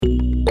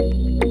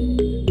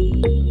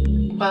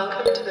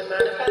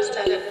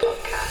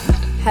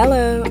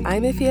Hello,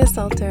 I'm Ifia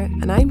Salter,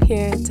 and I'm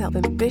here to help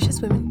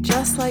ambitious women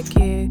just like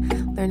you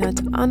learn how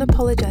to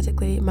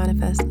unapologetically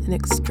manifest an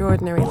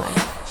extraordinary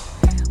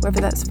life. Whether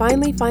that's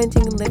finally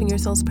finding and living your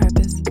soul's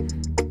purpose,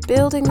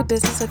 building the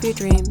business of your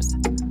dreams,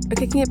 or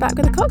kicking it back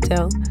with a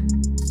cocktail.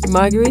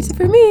 Margarita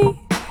for me!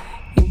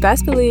 You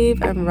best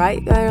believe I'm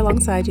right there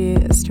alongside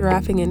you,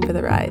 strapping in for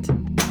the ride.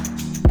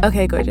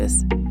 Okay,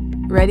 gorgeous.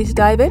 Ready to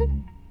dive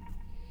in?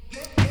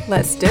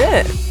 Let's do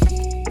it!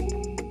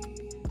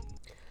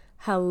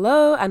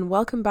 Hello and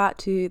welcome back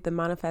to the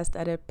Manifest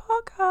Edit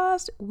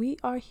podcast. We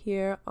are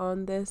here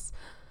on this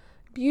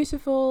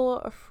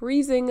beautiful,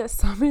 freezing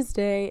summer's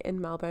day in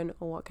Melbourne.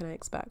 What can I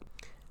expect?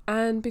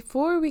 And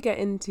before we get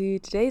into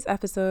today's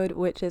episode,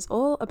 which is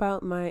all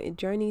about my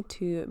journey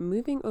to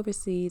moving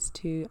overseas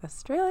to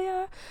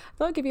Australia, I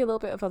thought I'd give you a little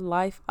bit of a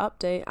life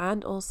update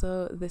and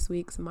also this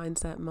week's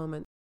mindset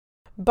moment.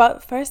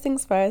 But first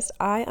things first,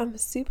 I am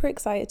super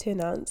excited to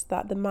announce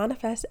that the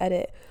Manifest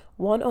Edit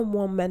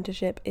one-on-one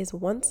mentorship is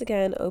once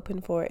again open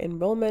for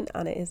enrollment,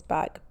 and it is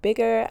back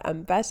bigger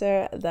and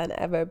better than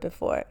ever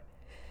before.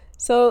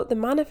 So the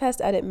Manifest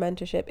Edit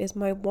mentorship is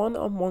my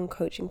one-on-one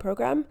coaching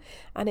program,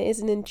 and it is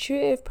an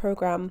intuitive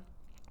program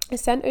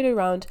centered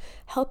around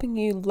helping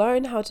you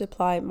learn how to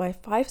apply my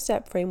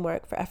 5-step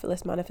framework for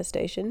effortless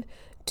manifestation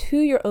to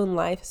your own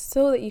life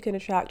so that you can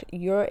attract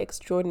your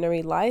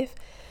extraordinary life.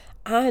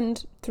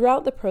 And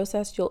throughout the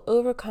process, you'll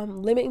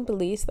overcome limiting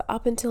beliefs that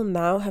up until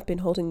now have been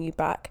holding you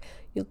back.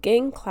 You'll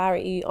gain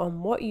clarity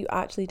on what you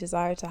actually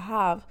desire to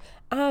have.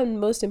 And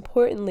most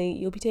importantly,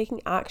 you'll be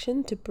taking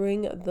action to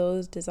bring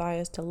those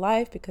desires to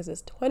life, because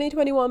it's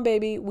 2021,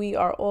 baby. We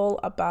are all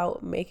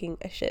about making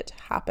a shit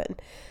happen.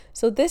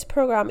 So this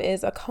program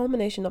is a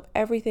culmination of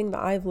everything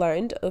that I've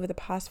learned over the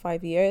past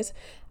 5 years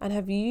and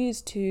have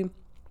used to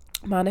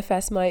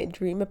manifest my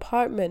dream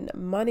apartment,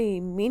 money,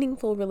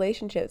 meaningful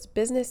relationships,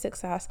 business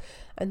success,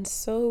 and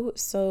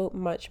so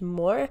much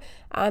more.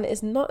 And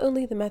it's not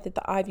only the method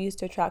that I've used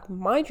to attract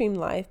my dream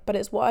life, but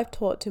it's what I've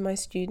taught to my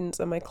students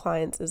and my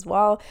clients as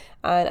well.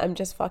 And I'm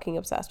just fucking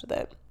obsessed with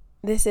it.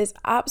 This is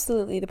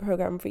absolutely the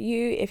program for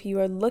you if you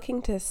are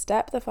looking to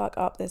step the fuck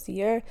up this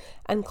year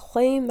and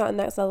claim that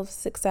next level of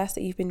success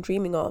that you've been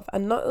dreaming of.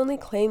 And not only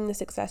claim the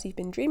success you've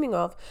been dreaming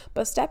of,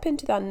 but step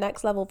into that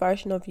next level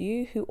version of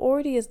you who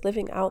already is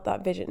living out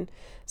that vision.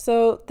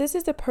 So this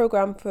is the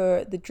program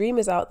for the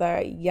dreamers out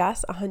there,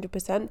 yes,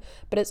 100%,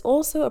 but it's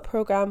also a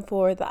program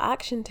for the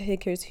action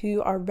takers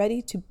who are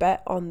ready to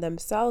bet on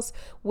themselves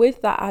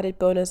with that added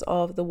bonus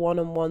of the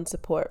one-on-one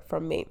support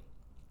from me.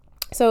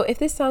 So if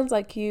this sounds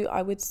like you,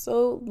 I would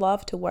so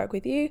love to work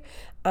with you,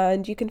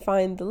 and you can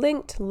find the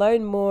link to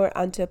learn more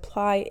and to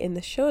apply in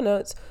the show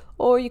notes,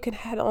 or you can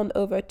head on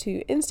over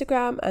to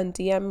Instagram and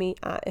DM me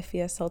at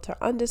 @IfiaSalter_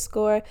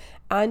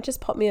 and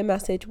just pop me a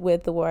message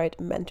with the word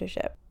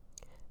mentorship.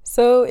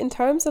 So in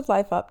terms of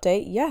life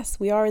update, yes,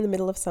 we are in the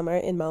middle of summer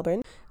in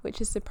Melbourne,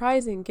 which is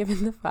surprising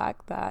given the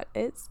fact that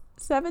it's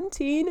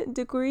 17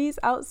 degrees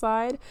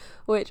outside,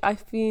 which I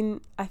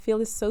feel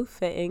is so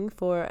fitting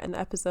for an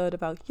episode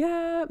about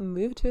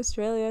move to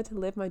Australia to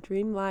live my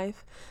dream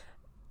life,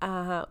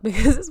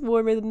 because it's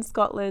warmer than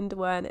Scotland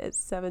when it's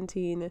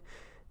 17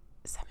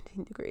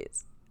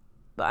 degrees.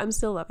 But I'm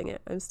still loving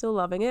it.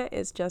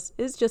 It's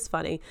just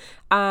funny.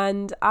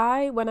 And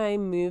when I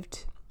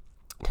moved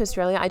to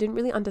Australia, I didn't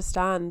really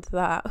understand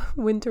that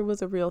winter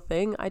was a real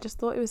thing. I just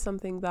thought it was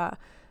something that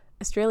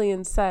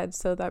Australians said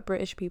so that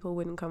British people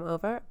wouldn't come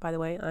over. By the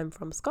way, I'm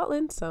from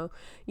Scotland, so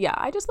yeah,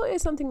 I just thought it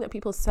was something that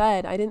people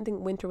said. I didn't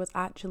think winter was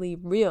actually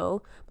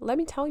real. But let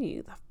me tell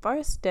you, the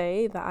first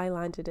day that I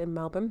landed in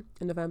Melbourne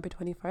on November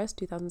 21st,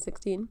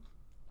 2016,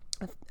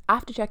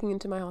 after checking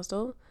into my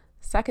hostel,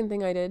 second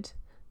thing I did,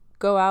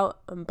 go out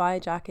and buy a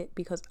jacket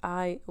because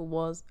I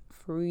was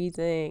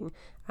freezing.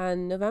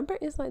 And November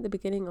is like the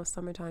beginning of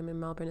summertime in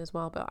Melbourne as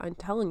well, but I'm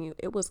telling you,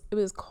 it was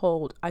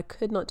cold. I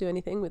could not do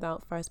anything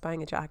without first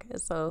buying a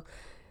jacket. So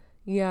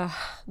yeah,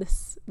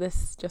 this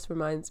just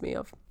reminds me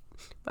of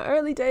my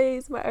early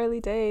days,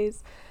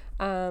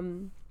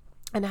 and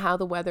how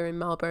the weather in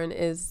Melbourne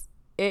is.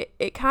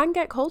 It can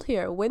get cold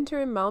here.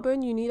 Winter in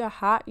Melbourne, you need a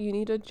hat, you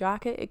need a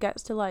jacket. It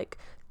gets to like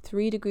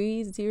 3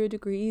 degrees, 0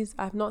 degrees.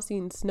 I've not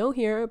seen snow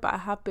here, but I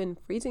have been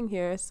freezing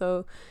here.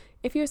 So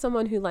if you're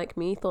someone who, like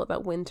me, thought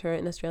that winter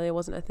in Australia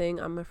wasn't a thing,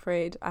 I'm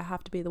afraid I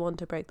have to be the one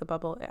to break the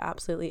bubble. It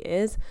absolutely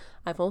is.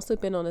 I've also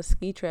been on a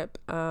ski trip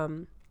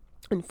in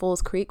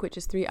Falls Creek, which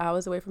is 3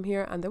 hours away from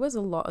here, and there was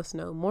a lot of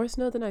snow, more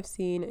snow than I've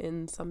seen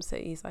in some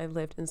cities I've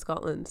lived in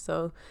Scotland.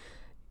 So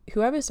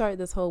whoever started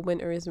this whole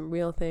winter isn't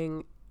real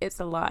thing, it's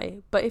a lie.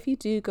 But if you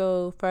do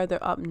go further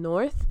up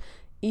north,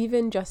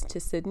 even just to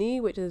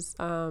Sydney, which is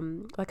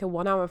like a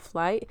 1-hour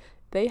flight,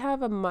 they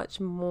have a much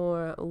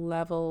more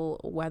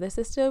level weather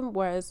system,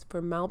 whereas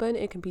for Melbourne,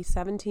 it can be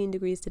 17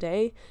 degrees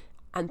today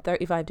and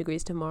 35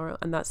 degrees tomorrow,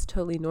 and that's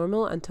totally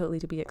normal and totally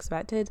to be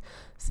expected.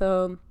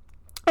 So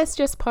it's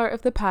just part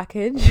of the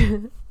package.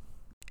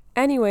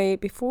 Anyway,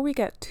 before we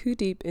get too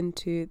deep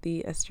into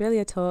the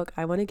Australia talk,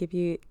 I want to give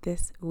you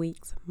this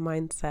week's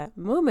mindset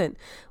moment,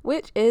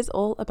 which is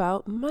all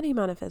about money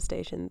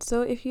manifestation.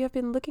 So if you have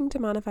been looking to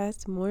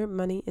manifest more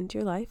money into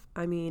your life,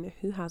 I mean,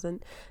 who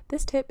hasn't?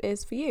 This tip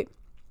is for you.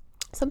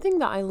 Something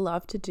that I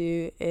love to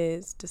do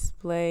is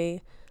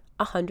display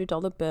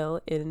 $100 bill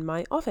in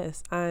my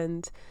office.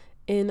 And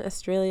in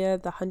Australia,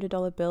 the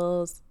 $100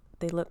 bills,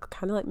 they look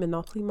kind of like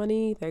Monopoly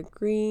money. They're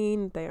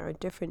green, they are a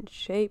different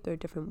shape, they're a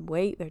different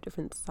weight, they're a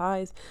different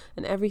size,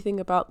 and everything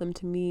about them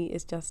to me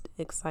is just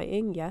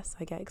exciting. Yes,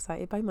 I get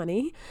excited by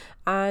money,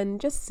 and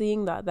just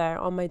seeing that there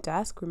on my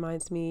desk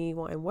reminds me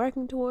what I'm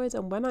working towards.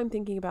 And when I'm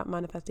thinking about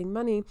manifesting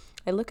money,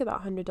 I look at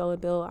that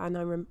 $100 bill and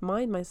I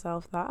remind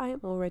myself that I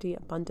am already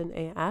abundant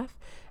AF,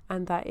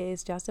 and that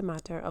is just a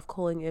matter of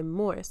calling in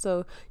more.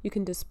 So you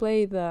can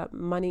display the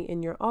money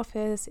in your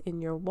office,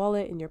 in your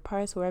wallet, in your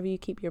purse, wherever you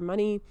keep your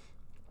money.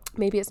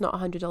 Maybe it's not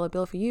 $100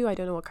 bill for you. I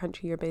don't know what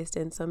country you're based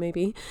in, so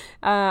maybe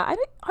are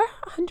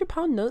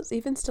 £100 notes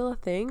even still a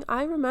thing?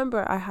 I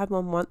remember I had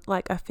one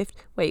like a 50.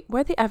 Wait,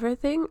 were they ever a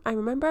thing? I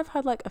remember I've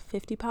had like a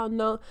 £50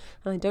 note,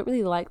 and I don't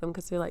really like them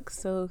because they're like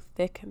so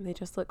thick and they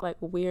just look like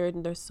weird,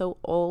 and they're so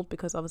old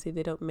because obviously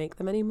they don't make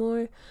them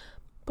anymore.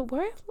 But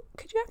where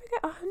could you ever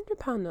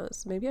get £100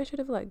 notes? Maybe I should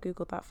have like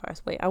Googled that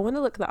first. Wait, I want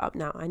to look that up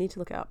now. I need to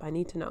look it up. I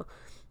need to know.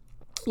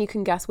 You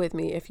can guess with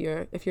me if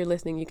you're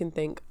listening. You can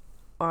think,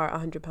 are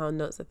 £100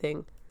 notes a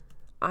thing?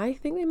 I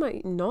think they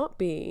might not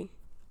be.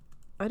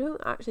 I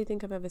don't actually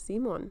think I've ever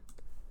seen one.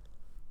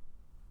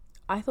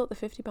 I thought the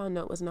 £50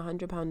 note was an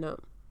 £100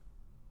 note.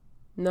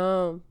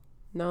 No,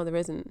 there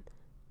isn't.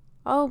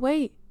 Oh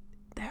wait,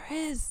 there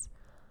is.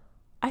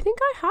 I think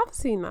I have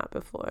seen that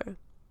before.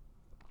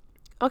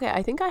 Okay,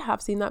 I think I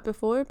have seen that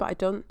before, but I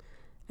don't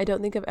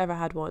think I've ever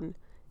had one.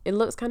 It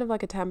looks kind of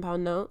like a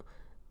 £10 note,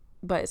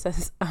 but it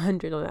says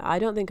 100 on it. I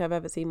don't think I've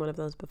ever seen one of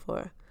those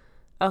before.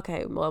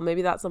 Okay, well,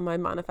 maybe that's on my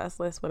manifest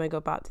list when I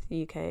go back to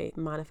the UK,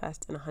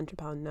 manifest an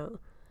 £100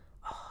 note.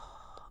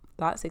 Oh,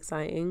 that's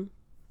exciting.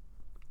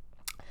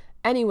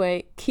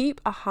 Anyway, keep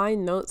a high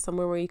note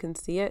somewhere where you can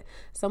see it,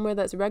 somewhere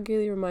that's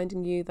regularly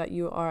reminding you that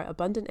you are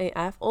abundant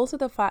AF. Also,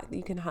 the fact that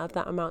you can have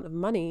that amount of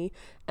money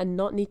and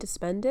not need to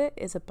spend it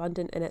is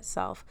abundant in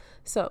itself.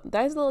 So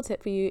there's a little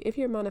tip for you. If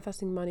you're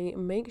manifesting money,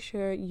 make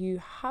sure you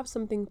have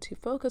something to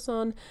focus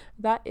on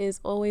that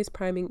is always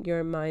priming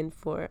your mind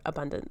for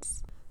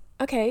abundance.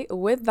 Okay,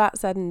 with that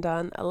said and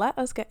done, let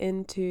us get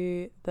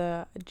into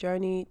the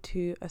Journey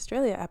to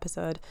Australia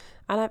episode.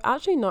 And I've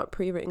actually not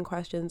pre-written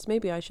questions.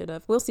 Maybe I should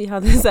have. We'll see how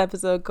this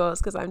episode goes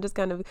because I'm just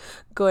kind of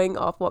going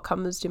off what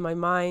comes to my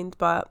mind.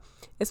 But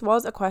this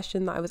was a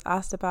question that I was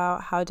asked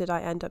about. How did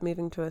I end up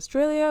moving to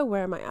Australia?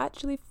 Where am I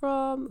actually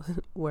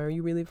from? Where are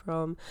you really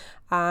from?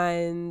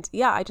 And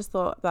yeah, I just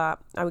thought that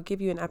I would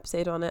give you an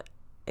episode on it,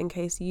 in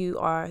case you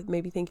are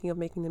maybe thinking of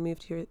making the move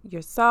to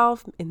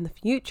yourself in the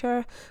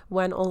future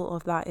when all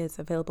of that is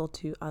available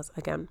to us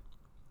again.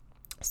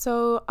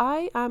 So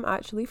I am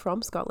actually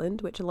from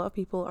Scotland, which a lot of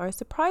people are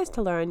surprised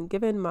to learn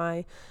given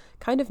my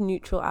kind of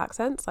neutral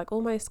accents. Like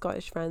all my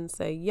Scottish friends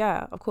say,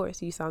 yeah, of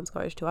course you sound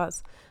Scottish to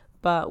us.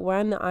 But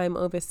when I'm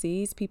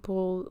overseas,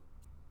 people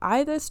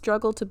either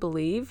struggle to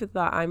believe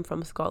that I'm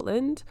from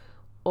Scotland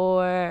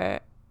or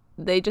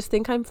they just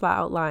think I'm flat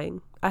out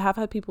lying. I have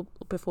had people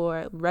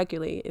before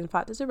regularly. In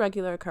fact, it's a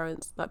regular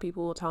occurrence that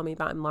people will tell me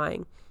that I'm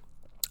lying.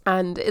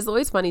 And it's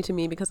always funny to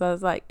me because I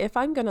was like, if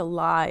I'm going to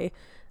lie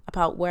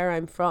about where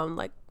I'm from,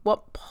 like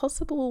what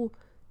possible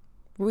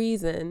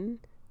reason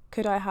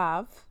could I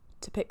have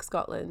to pick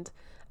Scotland?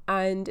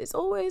 And it's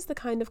always the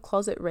kind of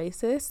closet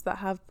racists that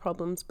have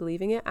problems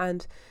believing it.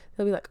 And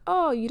they'll be like,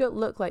 oh, you don't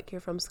look like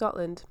you're from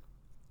Scotland.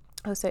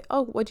 I'll say,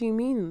 oh, what do you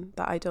mean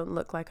that I don't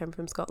look like I'm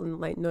from Scotland?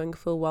 Like knowing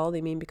full well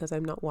they mean because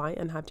I'm not white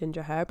and have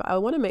ginger hair. But I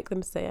want to make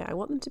them say it. I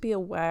want them to be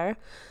aware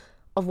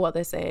of what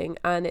they're saying.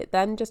 And it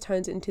then just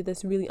turns into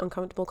this really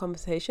uncomfortable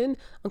conversation.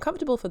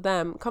 Uncomfortable for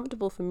them,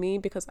 comfortable for me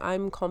because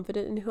I'm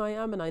confident in who I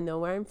am and I know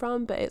where I'm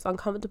from. But it's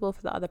uncomfortable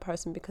for the other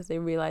person because they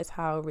realize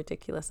how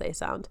ridiculous they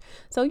sound.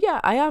 So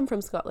yeah, I am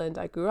from Scotland.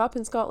 I grew up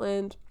in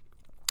Scotland.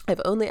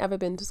 I've only ever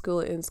been to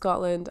school in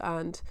Scotland,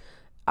 and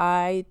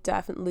I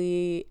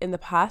definitely in the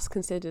past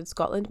considered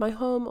Scotland my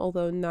home,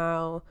 although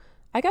now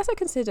I guess I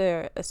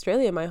consider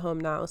Australia my home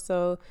now.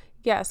 So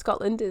yeah,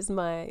 Scotland is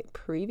my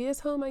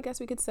previous home, I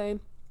guess we could say,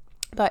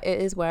 but it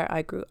is where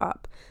I grew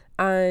up.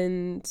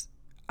 And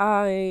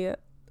I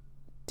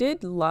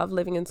did love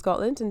living in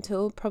Scotland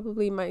until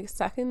probably my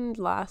second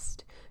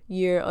last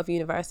year of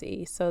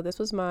university. So this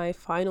was my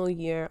final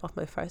year of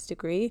my first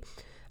degree,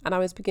 and I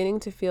was beginning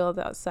to feel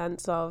that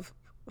sense of,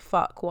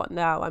 fuck, what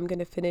now? I'm going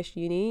to finish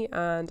uni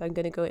and I'm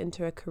going to go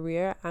into a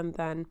career, and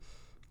then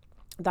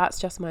that's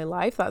just my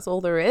life. That's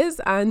all there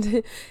is.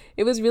 And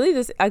it was really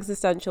this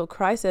existential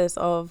crisis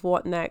of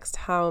what next?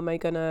 How am I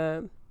going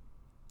to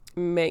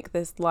make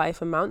this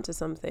life amount to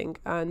something?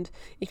 And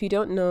if you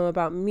don't know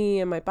about me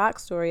and my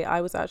backstory,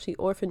 I was actually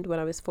orphaned when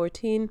I was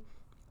 14,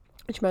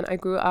 which meant I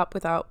grew up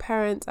without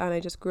parents, and I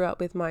just grew up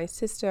with my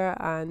sister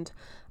and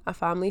a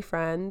family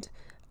friend.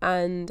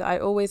 And I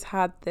always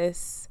had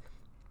this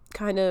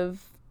kind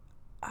of,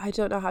 I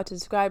don't know how to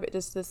describe it,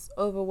 just this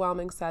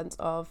overwhelming sense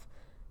of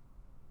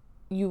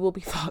you will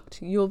be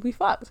fucked. You'll be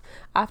fucked.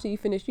 After you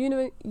finish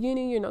uni,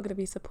 you're not going to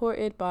be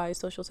supported by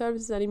social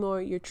services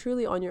anymore. You're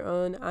truly on your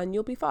own and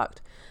you'll be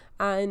fucked.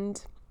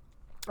 And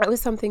it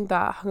was something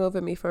that hung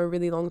over me for a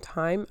really long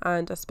time.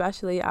 And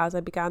especially as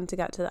I began to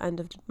get to the end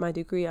of my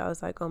degree, I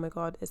was like, oh my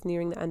God, it's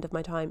nearing the end of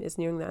my time. It's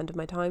nearing the end of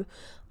my time.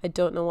 I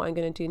don't know what I'm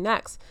going to do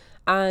next.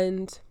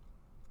 And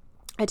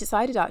I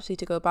decided actually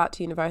to go back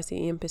to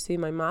university and pursue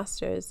my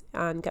master's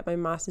and get my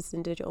master's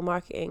in digital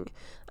marketing.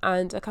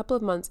 And a couple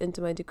of months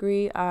into my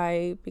degree,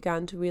 I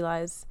began to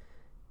realize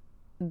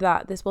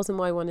that this wasn't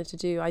what I wanted to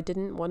do. I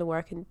didn't want to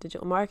work in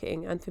digital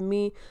marketing. And for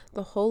me,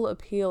 the whole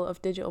appeal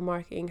of digital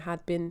marketing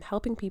had been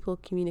helping people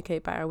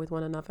communicate better with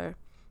one another.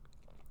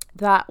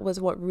 That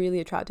was what really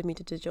attracted me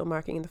to digital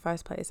marketing in the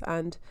first place.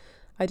 And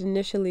I'd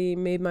initially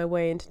made my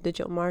way into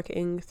digital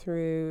marketing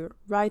through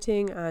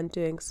writing and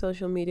doing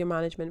social media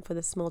management for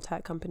this small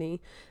tech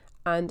company.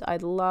 And I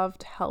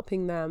loved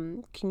helping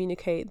them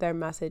communicate their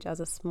message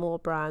as a small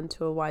brand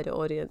to a wider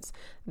audience.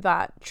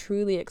 That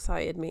truly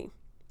excited me.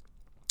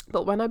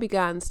 But when I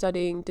began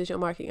studying digital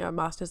marketing at a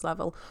master's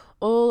level,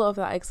 all of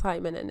that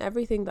excitement and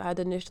everything that had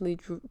initially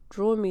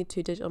drawn me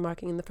to digital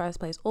marketing in the first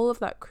place, all of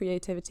that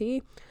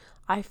creativity,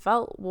 I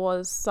felt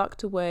was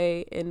sucked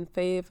away in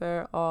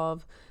favor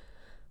of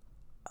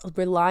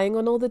relying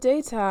on all the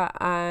data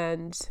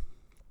and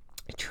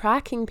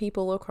tracking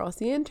people across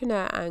the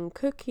internet and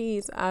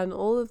cookies and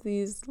all of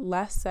these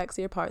less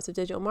sexier parts of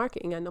digital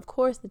marketing. And of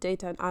course, the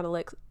data and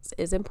analytics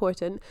is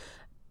important,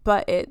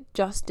 but it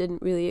just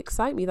didn't really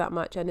excite me that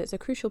much. And it's a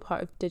crucial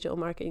part of digital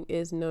marketing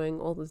is knowing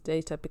all this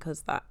data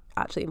because that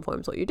actually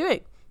informs what you're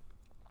doing.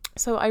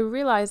 So I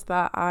realized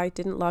that I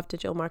didn't love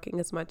digital marketing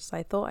as much as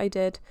I thought I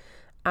did,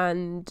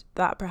 and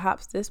that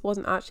perhaps this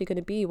wasn't actually going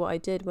to be what I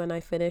did when I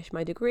finished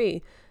my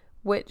degree,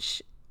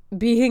 which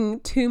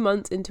being 2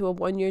 months into a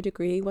 1-year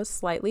degree was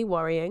slightly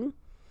worrying.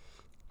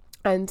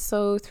 And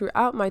so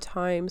throughout my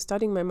time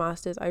studying my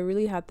master's, I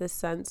really had this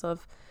sense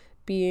of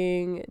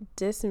being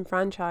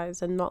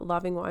disenfranchised and not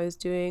loving what I was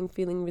doing,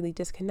 feeling really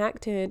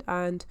disconnected.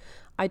 And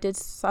I did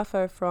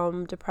suffer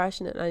from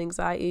depression and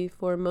anxiety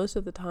for most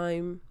of the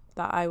time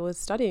that I was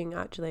studying,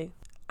 actually.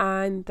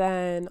 And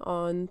then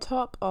on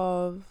top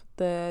of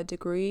the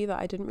degree that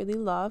I didn't really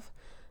love,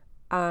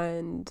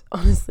 and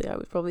honestly, I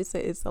would probably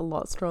say it's a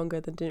lot stronger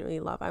than didn't really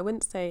love. I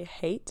wouldn't say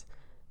hate,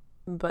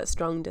 but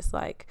strong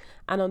dislike.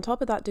 And on top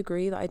of that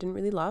degree that I didn't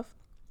really love,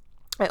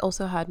 I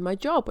also had my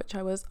job, which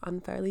I was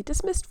unfairly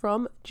dismissed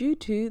from due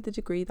to the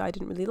degree that I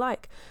didn't really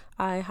like.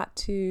 I had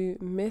to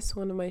miss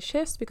one of my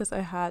shifts because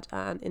I had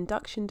an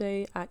induction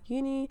day at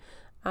uni,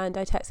 and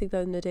I texted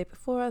them the day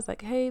before. I was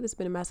like, hey, there's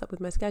been a mess up with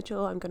my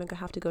schedule. I'm going to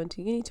have to go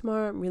into uni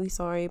tomorrow. I'm really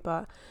sorry,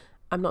 but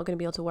I'm not going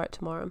to be able to work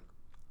tomorrow.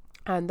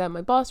 And then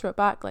my boss wrote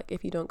back, like,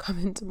 if you don't come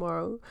in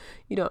tomorrow,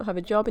 you don't have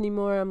a job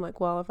anymore. I'm like,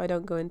 well, if I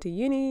don't go into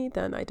uni,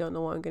 then I don't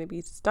know what I'm going to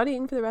be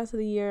studying for the rest of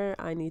the year.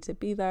 I need to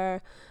be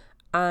there.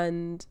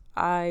 And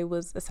I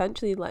was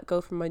essentially let go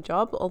from my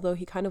job, although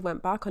he kind of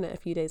went back on it a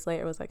few days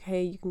later. Was like,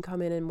 hey, you can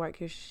come in and work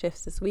your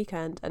shifts this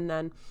weekend, and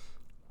then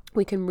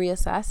we can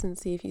reassess and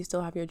see if you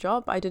still have your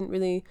job. I didn't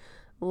really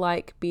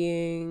like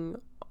being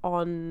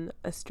on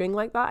a string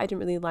like that. I didn't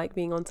really like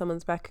being on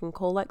someone's beck and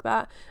call like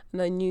that.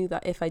 And I knew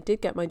that if I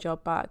did get my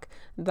job back,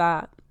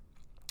 that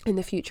in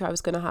the future I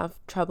was going to have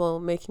trouble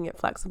making it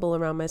flexible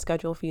around my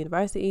schedule for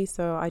university.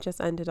 So I just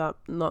ended up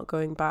not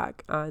going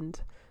back. And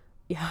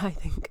yeah, I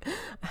think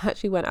I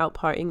actually went out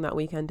partying that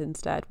weekend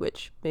instead,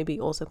 which maybe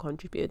also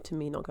contributed to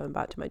me not going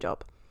back to my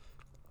job.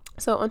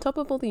 So on top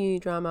of all the uni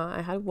drama,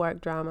 I had work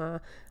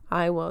drama.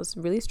 I was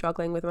really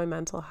struggling with my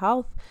mental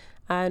health.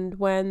 And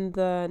when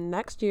the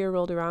next year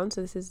rolled around,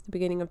 so this is the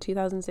beginning of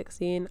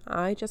 2016,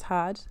 I just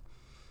had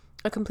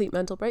a complete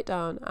mental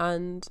breakdown.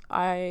 And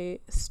I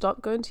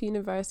stopped going to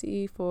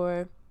university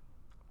for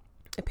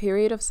a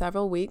period of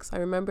several weeks. I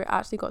remember it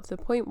actually got to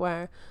the point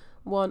where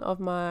one of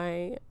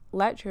my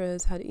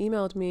lecturers had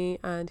emailed me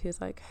and he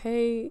was like,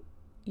 hey,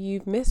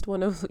 you've missed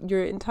one of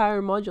your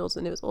entire modules.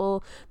 And it was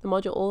all the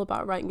module all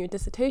about writing your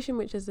dissertation,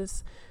 which is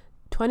this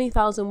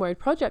 20,000 word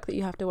project that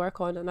you have to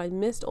work on. And I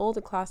missed all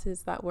the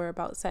classes that were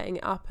about setting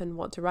it up and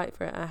what to write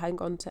for it. I hadn't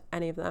gone to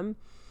any of them.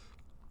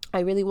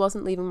 I really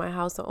wasn't leaving my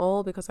house at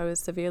all because I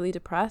was severely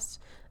depressed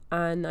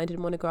and I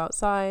didn't want to go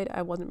outside.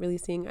 I wasn't really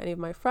seeing any of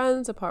my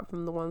friends apart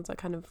from the ones that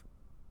kind of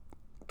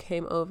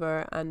came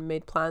over and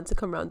made plans to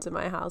come round to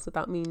my house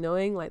without me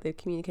knowing. Like, they'd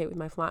communicate with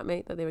my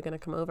flatmate that they were going to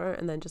come over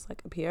and then just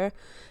like appear.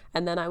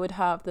 And then I would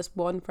have this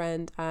one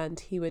friend and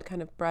he would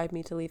kind of bribe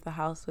me to leave the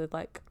house with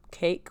like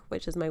cake,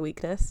 which is my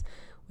weakness,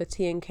 with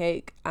tea and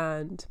cake.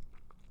 And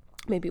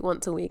maybe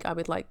once a week I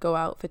would like go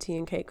out for tea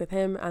and cake with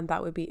him, and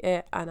that would be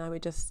it. And I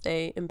would just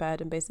stay in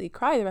bed and basically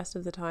cry the rest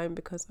of the time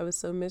because I was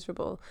so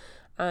miserable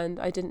and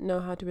I didn't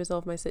know how to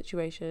resolve my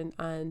situation,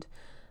 and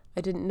I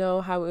didn't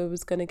know how I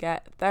was going to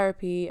get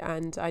therapy.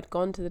 And I'd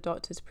gone to the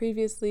doctors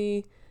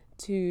previously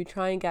to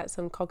try and get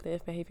some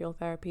cognitive behavioral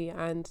therapy,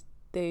 and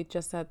they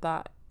just said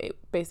that it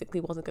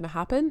basically wasn't going to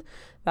happen,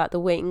 that the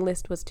waiting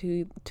list was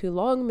too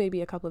long,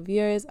 maybe a couple of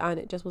years, and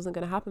it just wasn't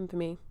going to happen for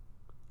me.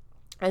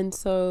 And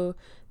so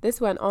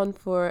this went on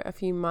for a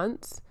few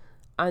months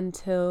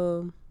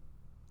until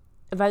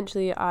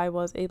eventually I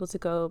was able to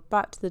go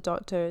back to the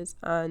doctors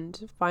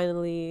and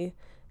finally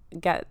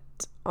get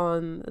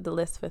on the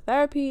list for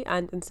therapy.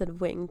 And instead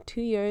of waiting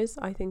 2 years,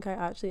 I think I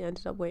actually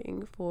ended up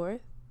waiting for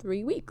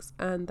 3 weeks.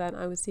 And then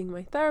I was seeing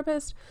my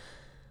therapist,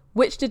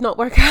 which did not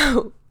work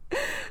out.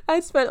 I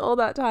spent all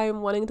that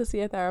time wanting to see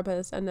a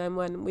therapist, and then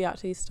when we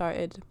actually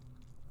started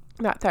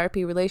that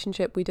therapy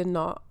relationship, it did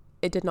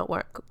not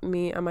work.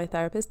 Me and my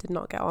therapist did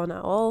not get on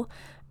at all,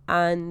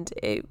 and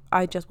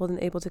I just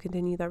wasn't able to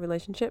continue that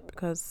relationship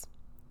because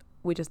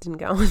we just didn't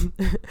get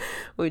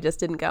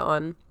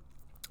on.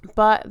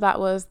 But that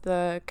was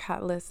the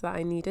catalyst that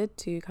I needed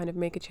to kind of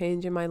make a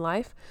change in my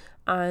life,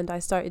 and I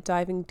started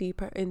diving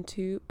deeper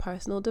into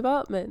personal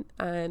development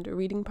and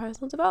reading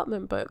personal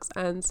development books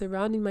and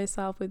surrounding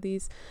myself with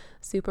these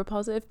super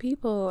positive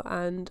people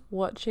and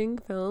watching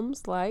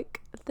films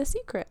like The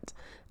Secret.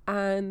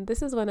 And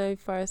this is when I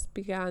first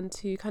began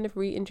to kind of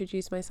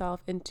reintroduce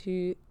myself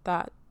into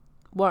that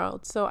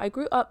world. So I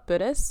grew up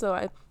Buddhist, so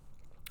I've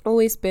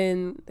always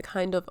been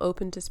kind of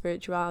open to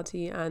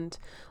spirituality, and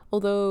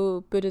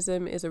although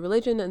Buddhism is a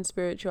religion and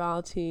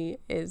spirituality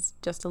is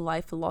just a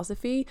life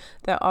philosophy,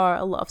 there are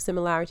a lot of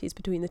similarities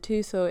between the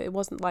two. So it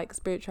wasn't like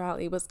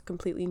spirituality was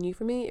completely new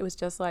for me. It was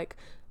just like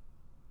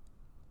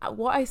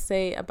what I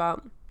say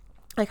about,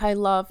 like, I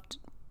loved,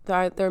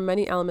 there are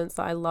many elements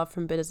that I love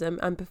from Buddhism,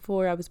 and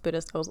before I was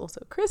Buddhist I was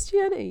also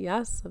Christian.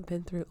 Yes, I've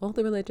been through all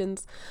the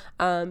religions.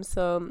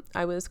 So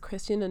I was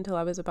Christian until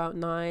I was about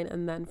 9,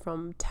 and then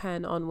from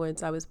 10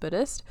 onwards I was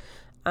Buddhist.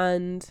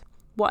 And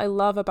what I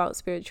love about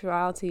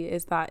spirituality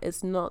is that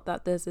it's not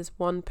that there's this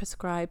one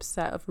prescribed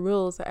set of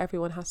rules that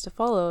everyone has to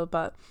follow,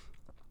 but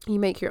you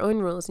make your own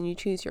rules and you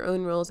choose your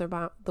own rules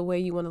about the way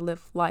you want to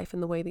live life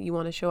and the way that you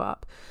want to show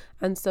up.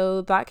 And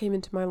so that came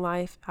into my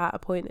life at a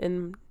point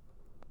in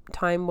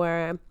time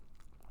where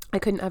I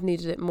couldn't have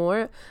needed it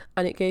more,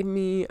 and it gave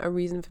me a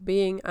reason for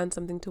being and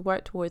something to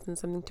work towards and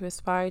something to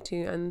aspire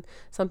to and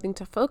something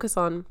to focus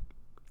on.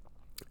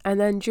 And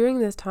then during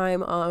this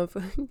time of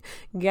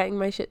getting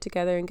my shit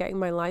together and getting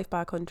my life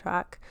back on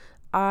track,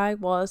 I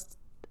was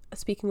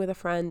speaking with a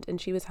friend and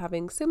she was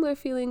having similar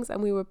feelings,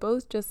 and we were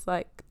both just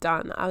like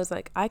done. I was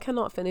like, I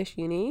cannot finish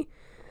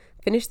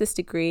this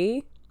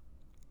degree,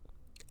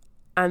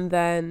 and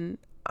then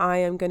I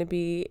am going to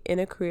be in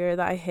a career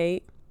that I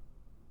hate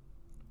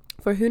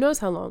for who knows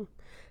how long.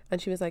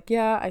 And she was like,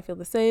 yeah, I feel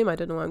the same. I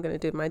don't know what I'm going to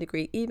do with my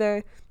degree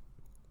either.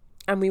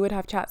 And we would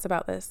have chats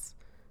about this.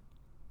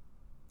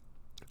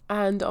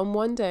 And on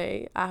one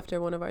day after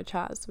one of our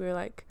chats, we were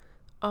like,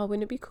 oh,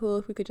 wouldn't it be cool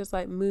if we could just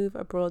like move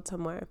abroad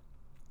somewhere?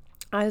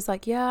 I was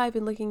like, yeah, I've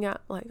been looking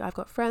at, like, I've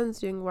got friends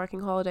doing working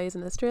holidays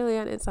in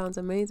Australia and it sounds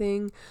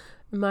amazing.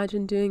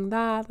 Imagine doing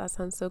that. That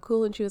sounds so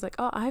cool. And she was like,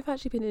 oh, I've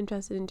actually been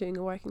interested in doing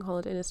a working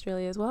holiday in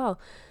Australia as well.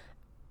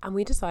 And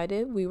we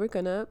decided we were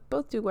gonna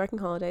both do working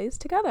holidays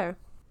together.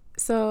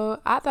 So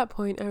at that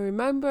point, I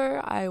remember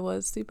I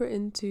was super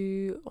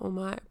into all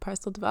my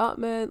personal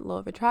development, law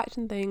of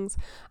attraction things,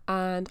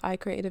 and I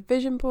created a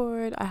vision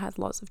board. I had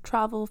lots of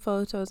travel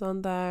photos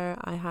on there.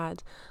 I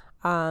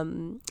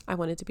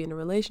wanted to be in a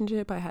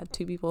relationship. I had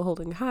 2 people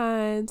holding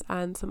hands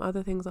and some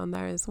other things on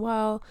there as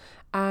well.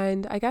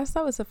 And I guess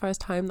that was the first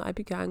time that I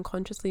began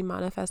consciously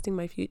manifesting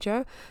my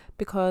future,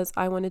 because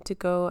I wanted to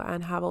go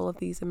and have all of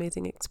these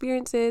amazing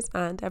experiences.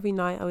 And every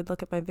night I would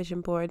look at my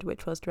vision board,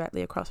 which was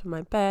directly across from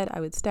my bed. I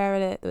would stare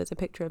at it. There was a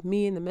picture of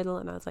me in the middle,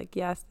 and I was like,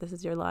 yes, this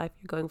is your life.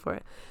 You're going for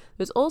it.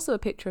 There's also a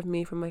picture of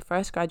me from my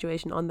first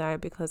graduation on there,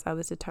 because I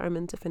was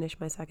determined to finish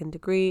my 2nd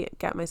degree,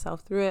 get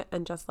myself through it,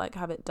 and just like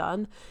have it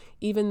done.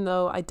 Even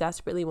though I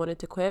desperately wanted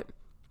to quit,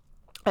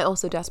 I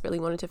also desperately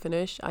wanted to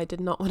finish. I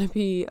did not want to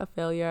be a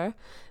failure.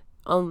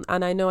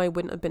 And I know I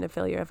wouldn't have been a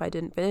failure if I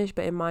didn't finish,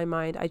 but in my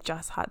mind, I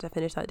just had to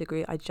finish that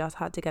degree. I just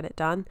had to get it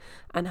done.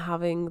 And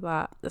having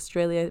that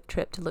Australia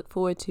trip to look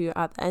forward to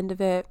at the end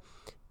of it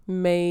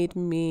motivated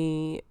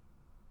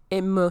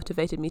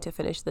me to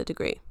finish the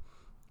degree.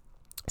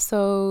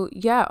 So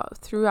yeah,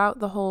 throughout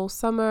the whole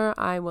summer,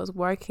 I was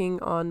working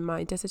on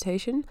my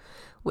dissertation,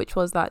 which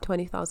was that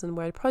 20,000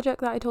 word project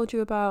that I told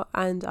you about.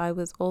 And I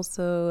was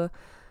also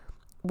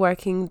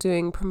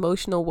doing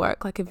promotional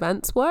work, like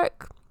events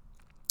work,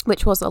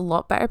 which was a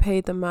lot better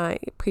paid than my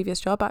previous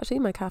job, actually,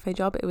 my cafe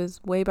job. It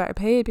was way better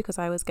paid because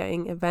I was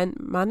getting event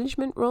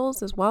management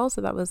roles as well.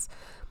 So that was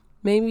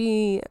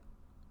maybe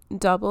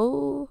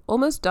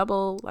almost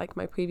double like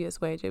my previous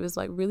wage. It was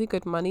like really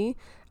good money,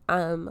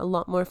 a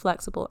lot more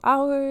flexible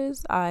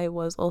hours. I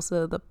was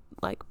also the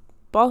like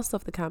boss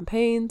of the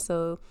campaign.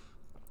 So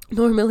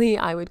normally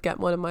I would get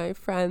one of my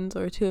friends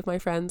or 2 of my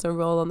friends a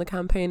role on the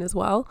campaign as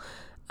well,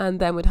 and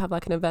then would have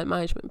like an event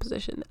management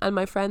position. And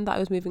my friend that I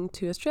was moving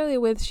to Australia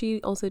with, she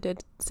also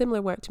did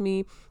similar work to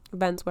me,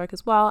 events work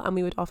as well, and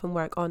we would often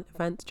work on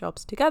events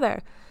jobs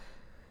together.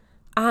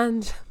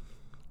 And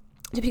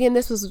to begin,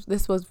 this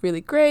was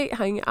really great,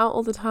 hanging out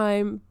all the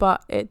time,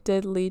 but it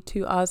did lead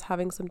to us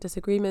having some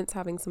disagreements,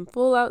 having some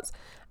fallouts,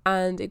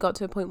 and it got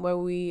to a point where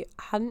we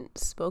hadn't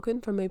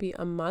spoken for maybe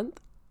a month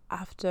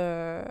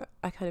after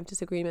a kind of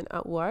disagreement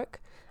at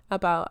work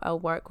about a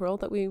work role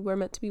that we were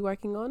meant to be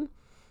working on.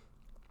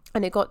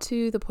 And it got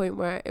to the point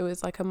where it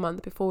was like a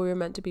month before we were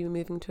meant to be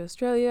moving to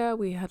Australia.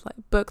 We had like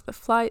booked the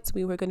flights.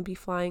 We were going to be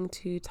flying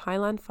to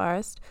Thailand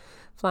first,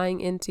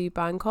 flying into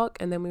Bangkok,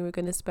 and then we were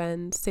going to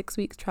spend 6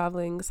 weeks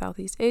traveling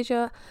Southeast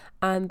Asia,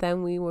 and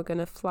then we were going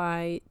to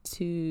fly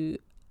to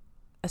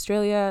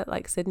Australia,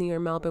 like Sydney or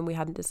Melbourne. We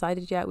hadn't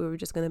decided yet. We were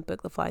just going to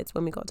book the flights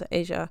when we got to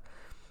Asia.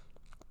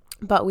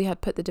 But we had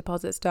put the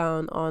deposits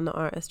down on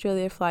our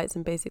Australia flights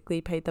and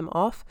basically paid them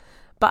off.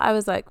 But I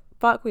was like,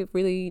 fuck, we've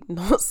really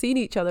not seen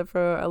each other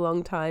for a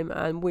long time,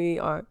 and we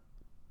are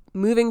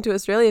moving to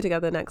Australia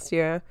together next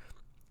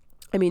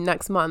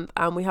month,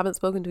 and we haven't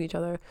spoken to each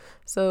other.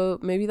 So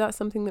maybe that's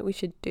something that we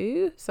should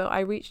do. So I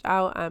reached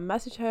out and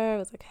messaged her. I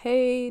was like,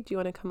 hey, do you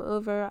want to come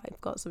over?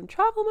 I've got some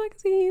travel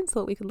magazines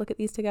so that we could look at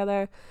these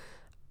together.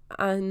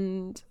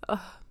 And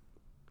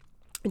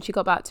she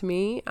got back to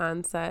me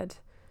and said,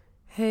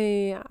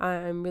 hey,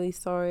 I'm really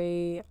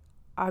sorry.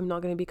 I'm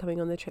not going to be coming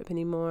on the trip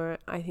anymore.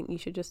 I think you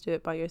should just do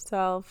it by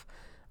yourself.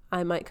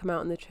 I might come out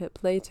on the trip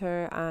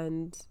later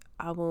and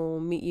I will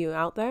meet you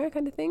out there,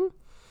 kind of thing.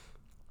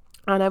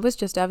 And I was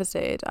just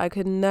devastated. I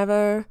could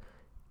never,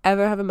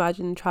 ever have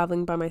imagined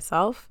traveling by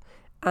myself.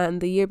 And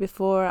the year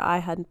before, I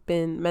had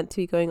been meant to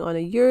be going on a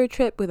Euro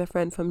trip with a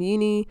friend from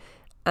uni.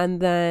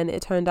 And then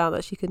it turned out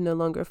that she could no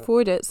longer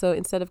afford it. So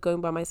instead of going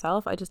by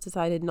myself, I just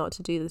decided not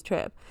to do the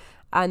trip.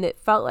 And it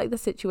felt like the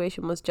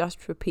situation was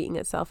just repeating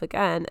itself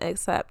again,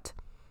 except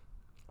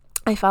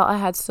I felt I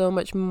had so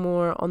much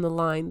more on the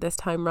line this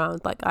time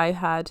round. Like, I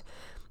had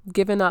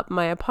given up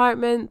my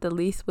apartment. The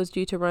lease was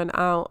due to run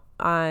out.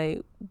 I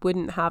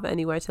wouldn't have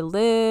anywhere to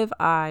live.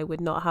 I would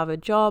not have a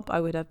job.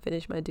 I would have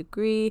finished my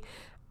degree.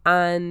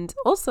 And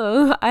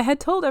also, I had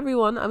told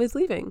everyone I was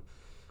leaving.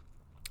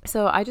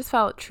 So I just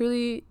felt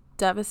truly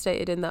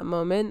devastated in that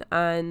moment.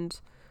 And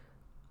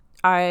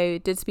I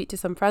did speak to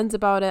some friends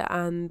about it,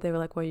 and they were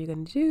like, what are you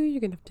going to do?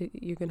 You're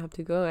going to have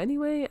to go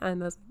anyway.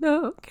 And I was like,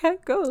 no,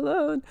 can't go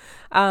alone.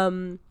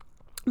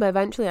 But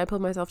eventually I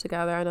pulled myself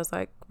together and I was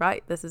like,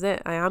 right, this is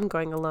it. I am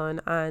going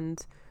alone.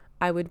 And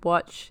I would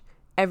watch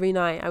every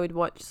night. I would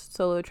watch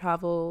solo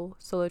travelers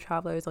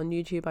on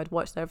YouTube. I'd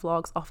watch their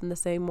vlogs, often the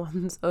same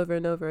ones over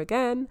and over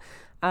again.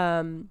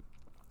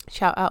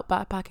 Shout out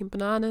Backpacking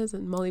Bananas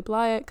and Molly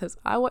Blyett, because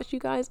I watched you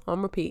guys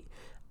on repeat.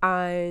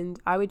 And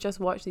I would just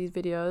watch these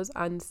videos,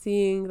 and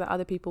seeing that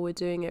other people were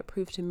doing it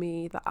proved to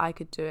me that I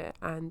could do it.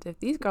 And if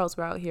these girls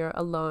were out here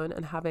alone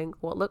and having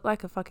what looked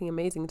like a fucking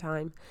amazing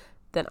time,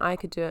 then I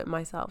could do it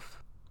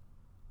myself.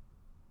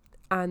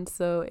 And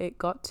so it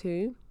got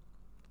to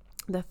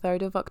the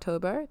 3rd of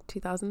October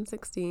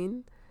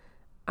 2016,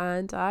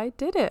 and I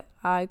did it.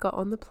 I got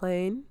on the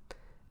plane,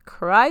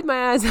 cried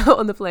my eyes out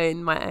on the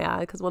plane,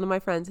 because one of my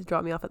friends had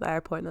dropped me off at the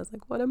airport, and I was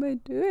like, what am I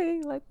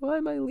doing? Like, why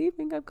am I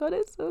leaving? I've got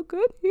it so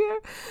good here.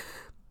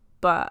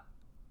 But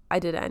I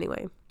did it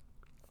anyway.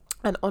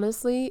 And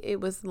honestly,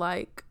 it was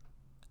like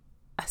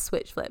a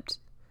switch flipped.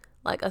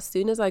 Like, as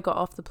soon as I got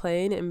off the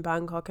plane in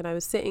Bangkok, and I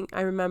was sitting,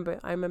 I remember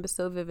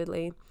so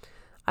vividly,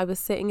 I was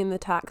sitting in the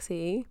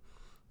taxi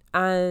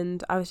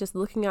and I was just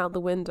looking out the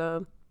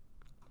window,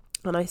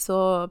 and I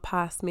saw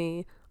past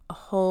me a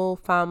whole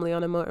family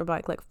on a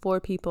motorbike, like 4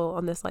 people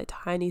on this like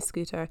tiny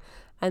scooter.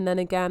 And then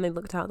again, I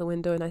looked out the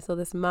window and I saw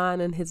this man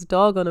and his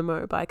dog on a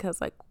motorbike. I was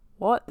like,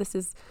 what? This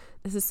is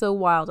so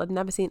wild. I'd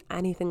never seen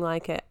anything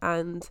like it.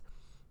 And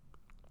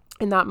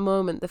in that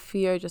moment, the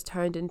fear just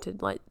turned into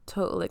like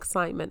total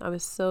excitement. I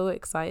was so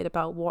excited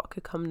about what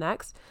could come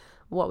next,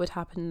 what would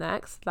happen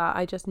next, that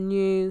I just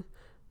knew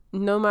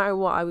no matter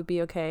what, I would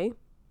be okay.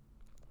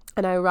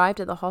 And I arrived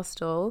at the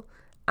hostel,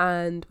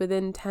 and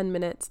within 10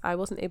 minutes, I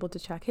wasn't able to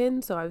check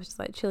in. So I was just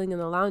like chilling in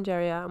the lounge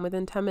area. And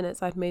within 10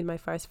 minutes, I'd made my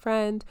first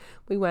friend.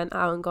 We went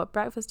out and got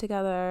breakfast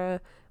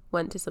together,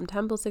 went to some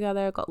temples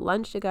together, got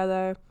lunch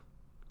together.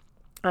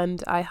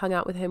 And I hung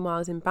out with him while I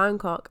was in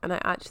Bangkok. And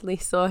I actually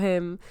saw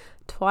him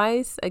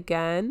twice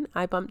again.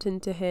 I bumped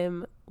into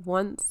him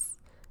once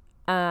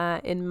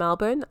in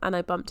Melbourne. And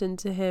I bumped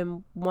into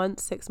him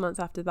once 6 months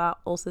after that,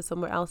 also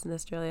somewhere else in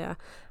Australia.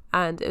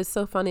 And it was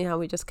so funny how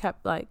we just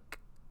kept like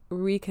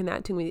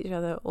reconnecting with each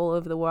other all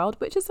over the world,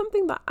 which is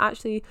something that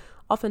actually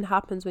often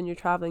happens when you're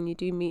traveling. You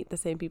do meet the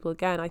same people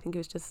again. I think it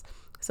was just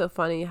so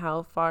funny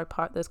how far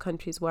apart those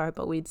countries were,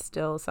 but we'd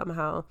still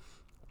somehow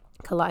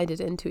collided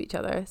into each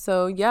other.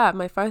 So yeah,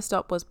 my first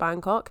stop was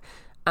Bangkok,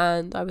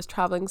 and I was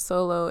traveling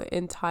solo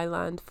in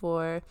Thailand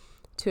for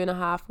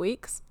 2.5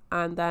 weeks,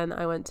 and then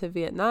I went to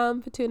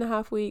Vietnam for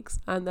 2.5 weeks,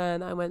 and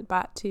then I went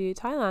back to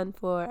Thailand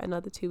for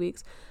another 2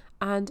 weeks,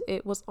 and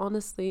it was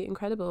honestly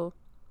incredible.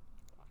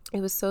 It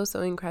was so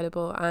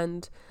incredible,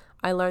 and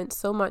I learned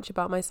so much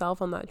about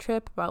myself on that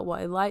trip, about what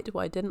I liked,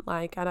 what I didn't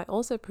like, and I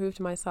also proved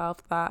to myself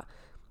that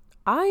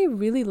I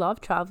really love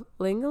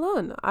traveling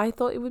alone. I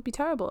thought it would be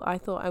terrible. I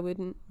thought I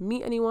wouldn't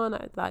meet anyone,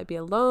 that I'd be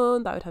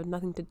alone, that I would have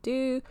nothing to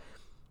do,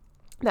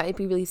 that it'd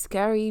be really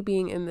scary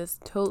being in this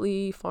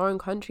totally foreign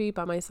country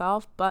by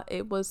myself. But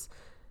it was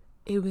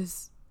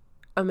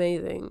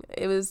amazing.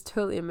 It was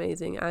totally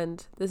amazing.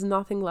 And there's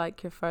nothing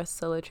like your first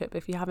solo trip.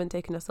 If you haven't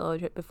taken a solo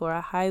trip before,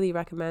 I highly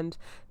recommend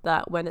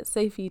that when it's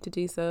safe for you to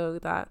do so,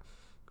 that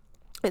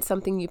it's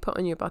something you put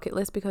on your bucket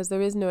list, because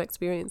there is no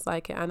experience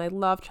like it. And I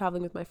love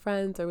traveling with my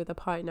friends or with a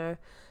partner,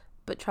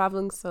 but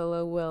traveling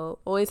solo will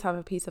always have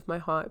a piece of my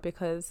heart,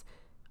 because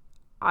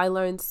I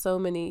learned so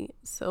many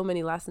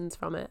lessons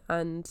from it.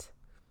 And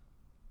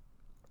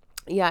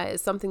yeah,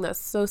 it's something that's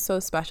so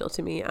special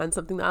to me, and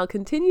something that I'll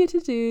continue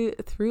to do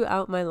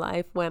throughout my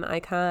life when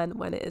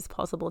it is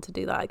possible to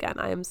do that again.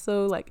 I am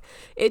so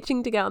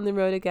itching to get on the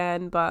road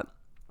again, but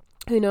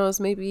who knows,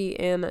 maybe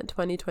in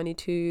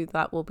 2022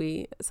 that will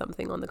be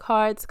something on the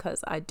cards,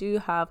 because I do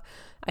have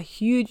a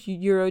huge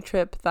Euro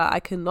trip that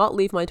I cannot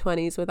leave my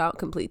 20s without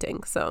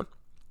completing. So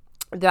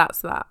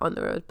that's that on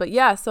the road. But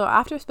yeah, so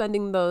after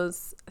spending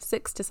those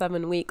 6 to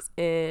 7 weeks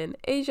in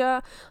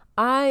Asia,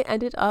 I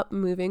ended up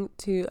moving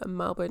to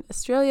Melbourne,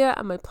 Australia,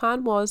 and my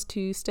plan was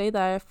to stay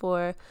there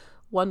for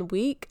 1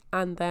 week,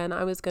 and then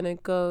I was going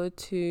to go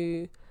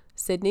to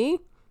Sydney.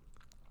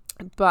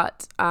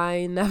 But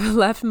I never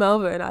left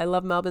Melbourne. I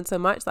love Melbourne so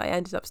much that I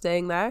ended up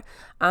staying there,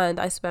 and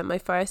I spent my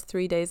first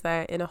 3 days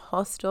there in a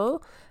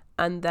hostel.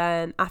 And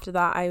then after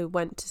that, I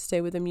went to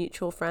stay with a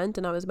mutual friend,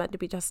 and I was meant to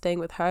be just staying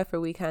with her for a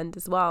weekend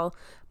as well.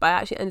 But I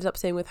actually ended up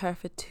staying with her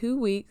for 2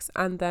 weeks,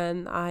 and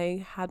then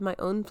I had my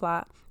own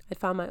flat. I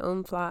found my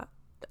own flat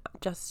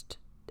just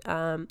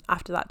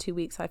after that 2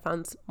 weeks. I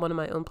found one of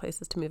my own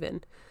places to move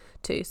in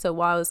to. So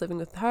while I was living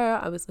with her,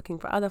 I was looking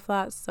for other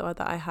flats so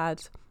that I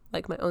had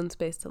my own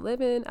space to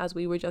live in, as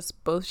we were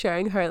just both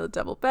sharing her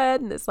double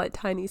bed in this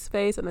tiny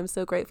space. And I'm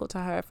so grateful to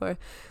her for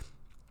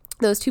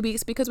those 2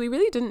 weeks, because we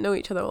really didn't know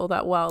each other all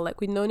that well.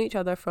 We'd known each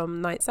other from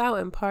nights out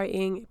and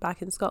partying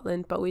back in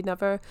Scotland, but we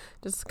never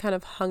just kind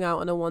of hung out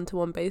on a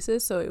one-to-one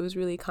basis. So it was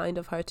really kind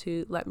of her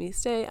to let me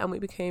stay, and we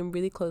became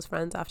really close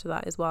friends after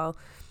that as well.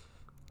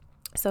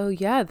 So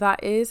yeah,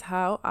 that is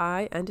how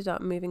I ended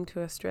up moving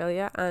to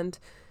Australia. And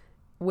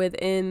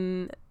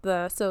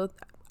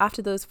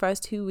after those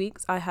first 2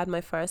 weeks, I had my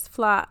first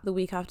flat. The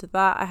week after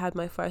that, I had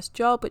my first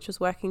job, which was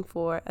working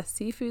for a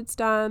seafood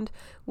stand,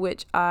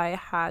 which I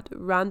had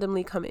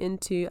randomly come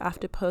into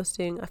after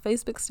posting a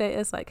Facebook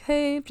status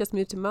hey, I've just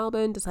moved to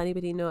Melbourne. Does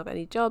anybody know of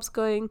any jobs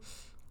going?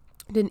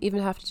 Didn't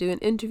even have to do an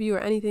interview or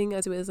anything,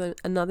 as it was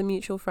another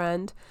mutual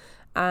friend.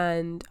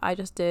 And I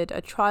just did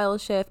a trial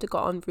shift. It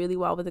got on really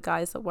well with the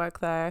guys that work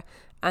there.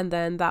 And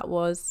then that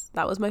was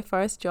my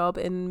first job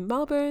in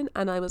Melbourne.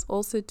 And I was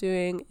also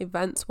doing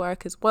events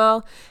work as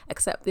well,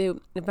 except the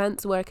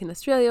events work in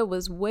Australia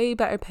was way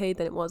better paid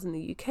than it was in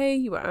the UK.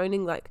 You were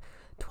earning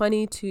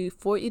 $20 to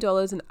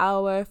 $40 an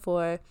hour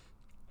for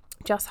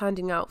just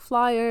handing out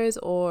flyers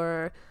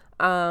or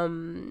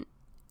pop-up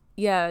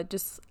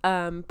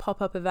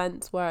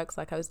events works.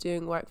 I was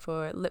doing work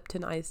for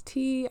Lipton iced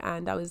tea,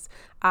 and I was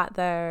at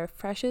their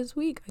Freshers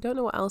Week. I don't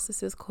know what else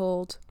this is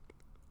called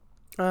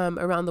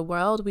around the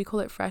world. We call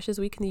it Freshers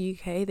Week in the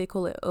UK. They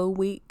call it O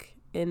Week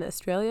in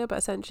Australia. But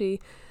essentially,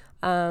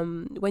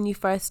 when you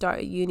first start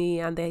at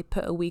uni, and they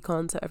put a week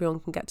on so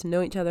everyone can get to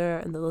know each other,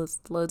 and there's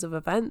loads of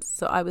events.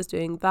 So I was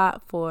doing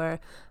that for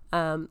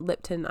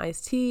Lipton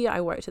iced tea. I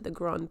worked at the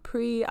Grand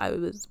Prix. I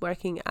was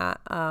working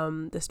at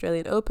the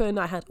Australian Open.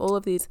 I had all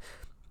of these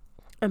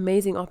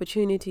amazing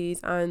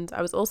opportunities, and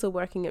I was also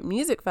working at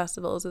music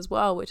festivals as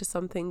well, which is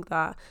something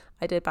that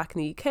I did back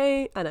in the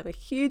UK, and I'm a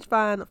huge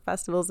fan of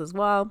festivals as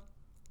well.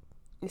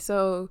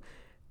 So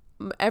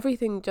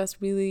everything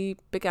just really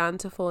began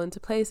to fall into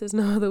place. There's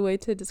no other way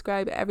to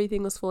describe it.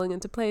 Everything was falling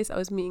into place. I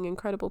was meeting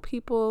incredible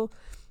people.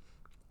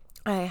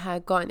 I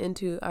had gotten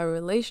into a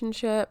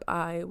relationship.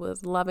 I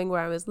was loving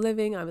where I was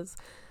living. I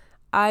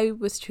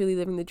was truly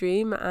living the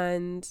dream.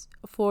 And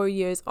 4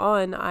 years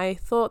on, I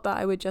thought that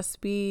I would just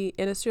be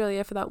in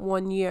Australia for that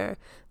 1 year,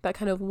 that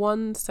kind of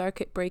one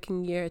circuit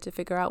breaking year, to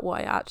figure out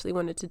what I actually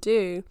wanted to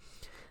do.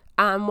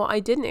 And what I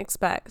didn't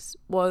expect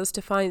was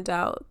to find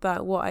out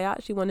that what I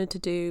actually wanted to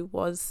do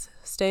was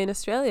stay in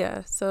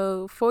Australia.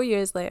 So 4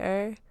 years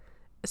later,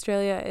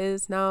 Australia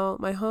is now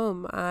my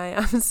home. I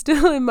am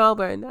still in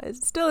Melbourne.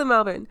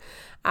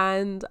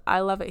 And I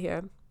love it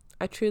here.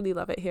 I truly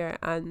love it here.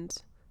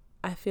 And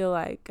I feel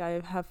like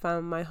I have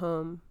found my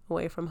home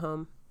away from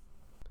home.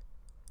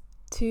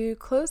 To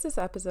close this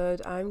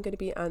episode, I'm going to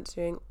be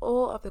answering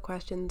all of the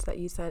questions that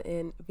you sent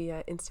in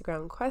via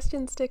Instagram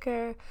question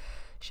sticker,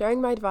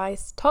 sharing my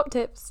advice, top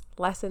tips,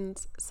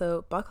 lessons.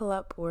 So buckle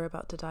up, we're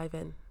about to dive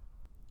in.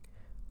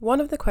 One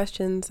of the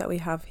questions that we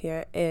have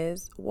here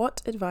is,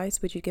 what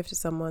advice would you give to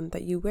someone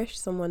that you wish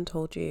someone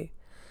told you?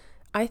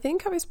 I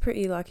think I was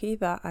pretty lucky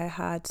that I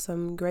had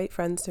some great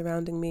friends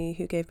surrounding me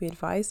who gave me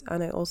advice,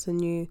 and I also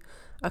knew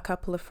a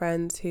couple of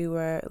friends who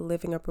were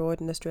living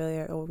abroad in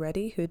Australia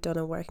already who'd done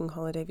a working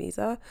holiday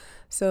visa.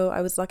 So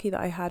I was lucky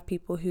that I had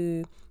people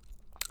who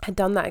had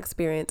done that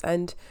experience.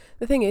 And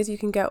the thing is, you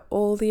can get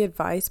all the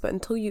advice, but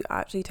until you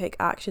actually take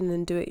action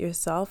and do it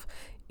yourself,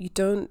 you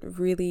don't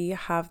really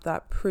have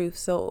that proof.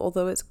 So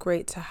although it's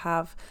great to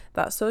have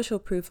that social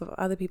proof of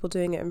other people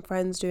doing it and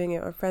friends doing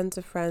it or friends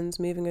of friends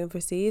moving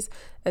overseas,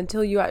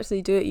 until you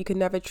actually do it, you can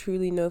never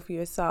truly know for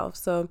yourself.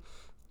 So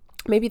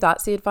maybe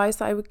that's the advice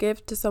that I would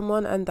give to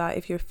someone, and that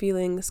if you're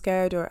feeling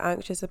scared or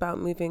anxious about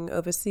moving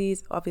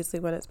overseas,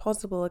 obviously when it's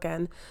possible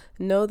again,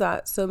 know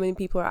that so many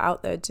people are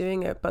out there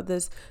doing it, but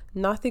there's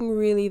nothing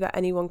really that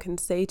anyone can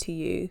say to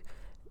you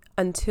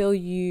until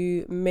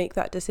you make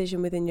that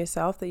decision within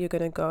yourself that you're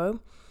going to go,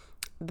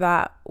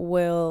 that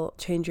will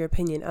change your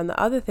opinion. And the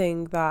other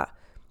thing that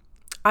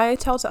I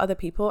tell to other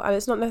people, and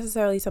it's not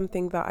necessarily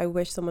something that I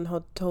wish someone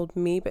had told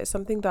me, but it's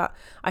something that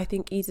I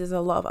think eases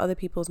a lot of other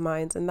people's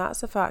minds, and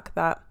that's the fact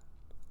that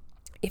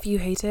if you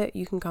hate it,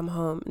 you can come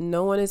home.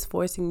 No one is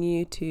forcing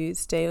you to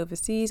stay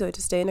overseas or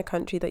to stay in a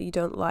country that you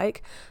don't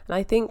like. And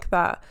I think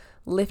that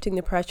lifting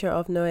the pressure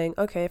of knowing,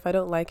 okay, if I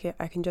don't like it,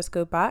 I can just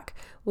go back,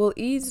 will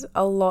ease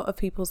a lot of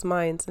people's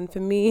minds. And for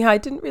me, I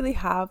didn't really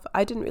have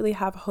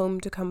home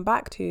to come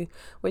back to,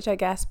 which I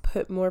guess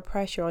put more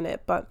pressure on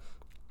it. But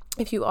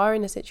if you are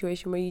in a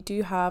situation where you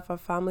do have a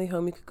family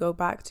home you could go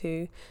back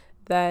to,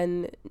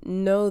 then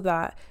know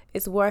that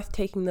it's worth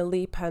taking the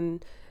leap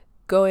and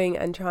going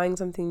and trying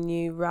something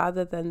new,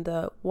 rather than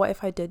the what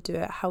if I did do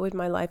it, how would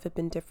my life have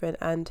been different,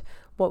 and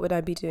what would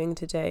I be doing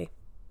today.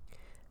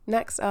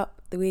 Next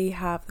up, we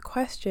have the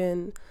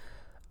question,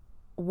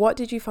 what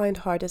did you find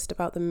hardest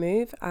about the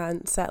move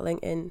and settling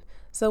in?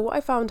 So what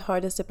I found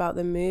hardest about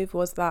the move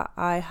was that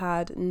I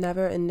had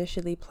never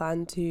initially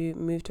planned to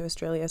move to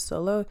Australia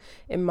solo.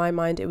 In my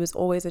mind, it was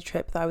always a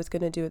trip that I was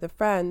going to do with a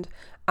friend,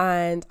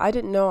 and I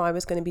didn't know I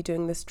was going to be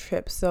doing this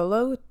trip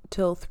solo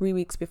till 3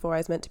 weeks before I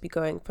was meant to be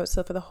going.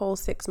 So for the whole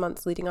 6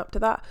 months leading up to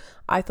that,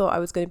 I thought I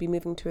was going to be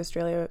moving to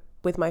Australia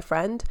with my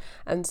friend.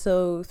 And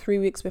so 3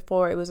 weeks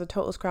before, it was a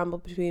total scramble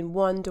between,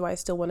 one, do I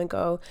still want to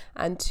go?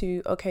 And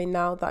two, okay,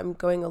 now that I'm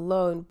going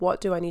alone, what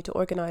do I need to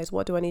organize?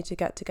 What do I need to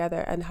get together?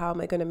 And how am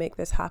I going to make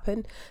this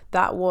happen?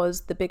 That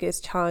was the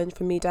biggest challenge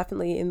for me,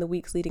 definitely in the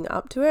weeks leading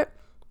up to it.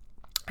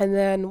 And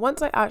then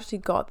once I actually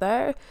got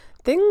there,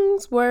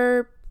 things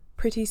were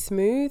pretty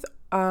smooth.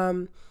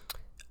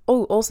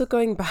 Also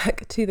going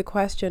back to the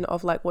question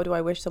of like, what do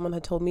I wish someone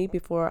had told me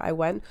before I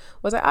went,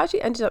 was I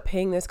actually ended up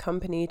paying this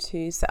company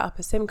to set up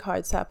a SIM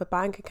card, set up a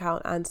bank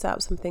account, and set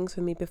up some things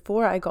for me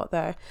before I got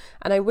there.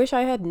 And I wish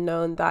I had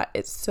known that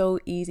it's so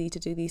easy to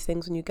do these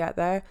things when you get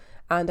there.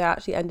 And I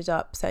actually ended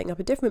up setting up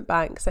a different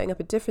bank, setting up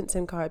a different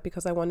SIM card,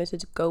 because I wanted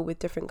to go with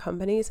different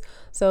companies.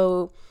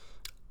 So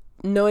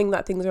knowing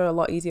that things are a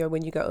lot easier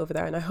when you go over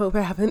there. And I hope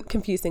I haven't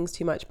confused things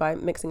too much by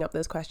mixing up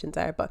those questions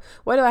there. But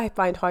what do I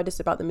find hardest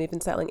about the move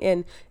and settling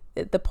in?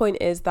 The point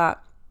is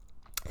that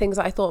things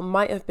that I thought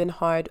might have been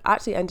hard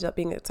actually ended up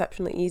being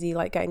exceptionally easy,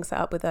 like getting set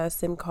up with a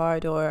SIM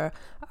card or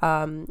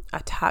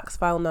a tax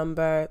file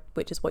number,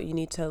 which is what you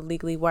need to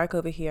legally work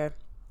over here.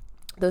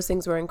 Those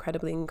things were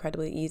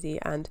incredibly easy,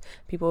 and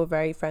people were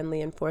very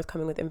friendly and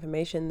forthcoming with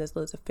information. There's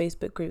loads of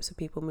Facebook groups of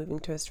people moving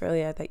to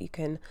Australia that you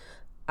can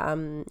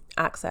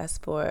access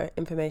for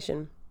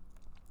information.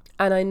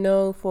 And I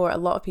know for a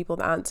lot of people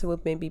the answer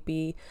would maybe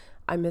be,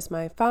 I miss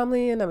my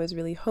family and I was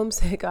really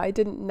homesick. I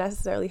didn't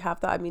necessarily have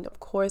that. I mean, of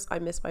course I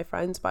miss my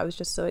friends, but I was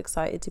just so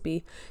excited to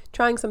be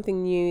trying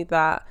something new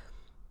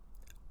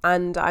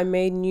and I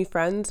made new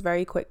friends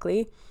very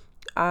quickly.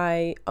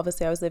 I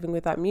was living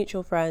with that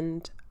mutual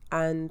friend,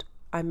 and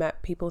I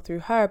met people through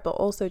her, but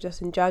also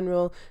just in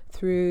general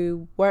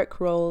through work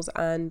roles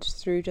and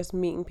through just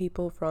meeting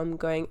people from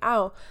going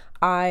out.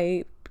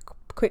 I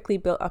quickly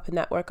built up a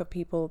network of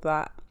people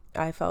that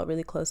I felt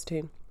really close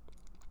to.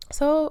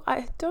 So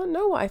I don't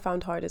know what I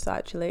found hardest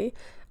actually.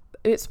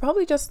 It's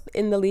probably just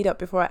in the lead up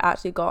before I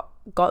actually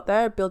got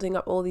there, building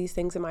up all these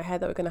things in my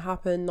head that were going to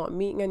happen, not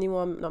meeting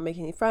anyone, not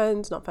making any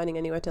friends, not finding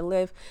anywhere to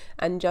live,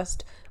 and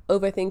just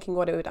overthinking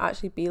what it would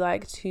actually be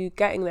like to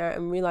getting there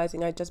and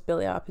realizing I just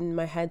built it up in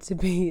my head to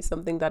be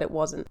something that it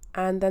wasn't.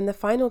 And then the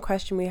final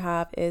question we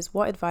have is,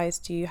 what advice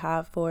do you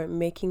have for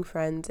making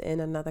friends in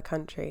another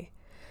country?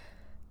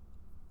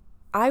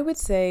 I would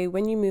say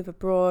when you move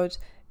abroad,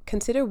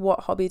 consider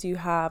what hobbies you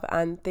have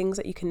and things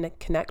that you can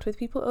connect with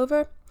people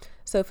over.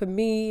 So for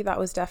me, that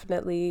was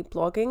definitely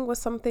blogging was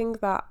something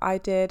that I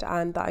did,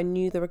 and that I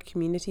knew there were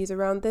communities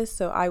around this.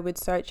 So I would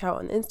search out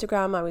on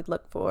Instagram, I would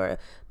look for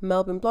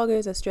Melbourne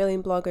bloggers,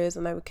 Australian bloggers,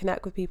 and I would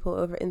connect with people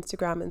over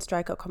Instagram and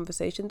strike up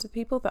conversations with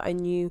people that I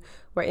knew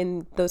were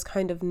in those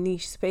kind of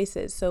niche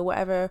spaces. So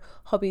whatever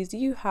hobbies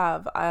you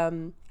have,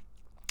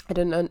 I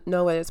don't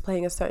know whether it's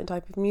playing a certain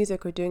type of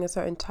music or doing a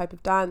certain type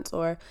of dance,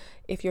 or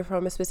if you're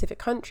from a specific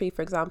country,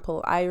 for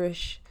example,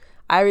 Irish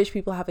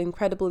people have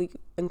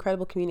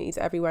incredible communities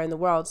everywhere in the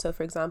world. So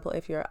for example,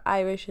 if you're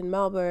Irish in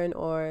Melbourne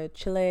or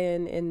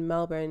Chilean in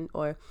Melbourne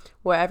or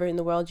wherever in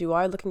the world you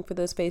are, looking for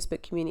those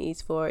Facebook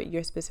communities for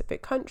your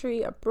specific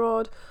country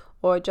abroad,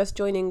 or just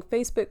joining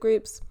Facebook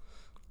groups.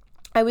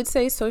 I would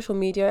say social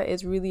media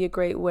is really a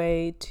great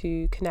way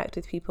to connect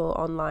with people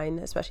online,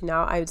 especially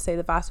now. I would say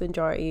the vast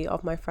majority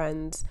of my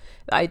friends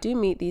that I do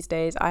meet these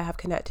days, I have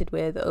connected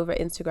with over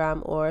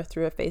Instagram or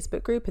through a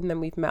Facebook group, and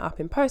then we've met up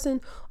in person,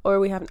 or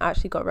we haven't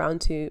actually got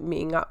around to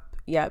meeting up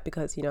yet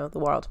because, you know, the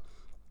world.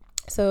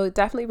 So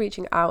definitely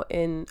reaching out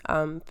in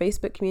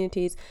Facebook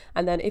communities,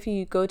 and then if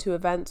you go to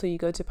events or you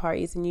go to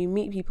parties and you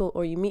meet people,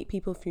 or you meet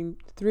people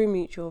through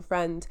mutual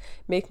friends,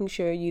 making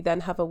sure you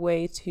then have a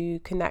way to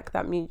connect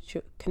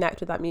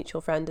with that mutual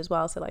friend as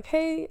well. So like,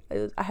 hey,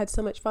 I had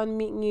so much fun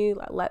meeting you.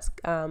 Like, let's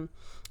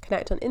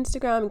connect on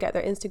Instagram and get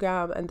their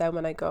Instagram, and then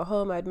when I go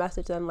home, I'd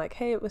message them like,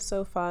 hey, it was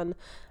so fun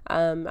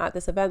at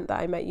this event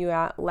that I met you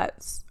at.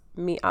 Let's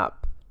meet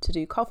up to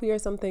do coffee or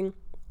something.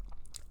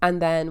 And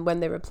then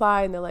when they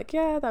reply and they're like,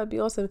 yeah, that would be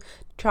awesome,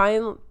 try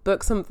and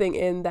book something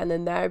in then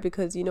and there,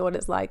 because you know what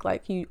it's like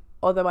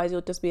otherwise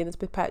you'll just be in this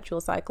perpetual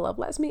cycle of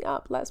let's meet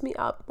up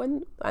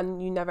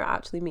and you never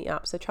actually meet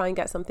up. So try and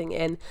get something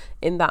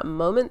in that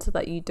moment so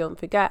that you don't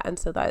forget, and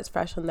so that it's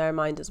fresh on their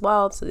mind as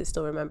well, so they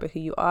still remember who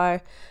you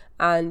are.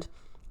 And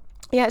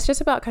yeah, it's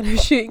just about kind of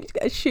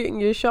shooting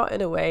your shot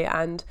in a way,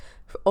 and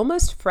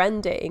almost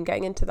friend dating,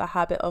 getting into the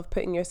habit of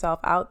putting yourself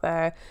out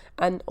there,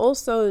 and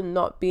also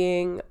not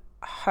being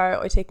hurt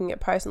or taking it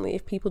personally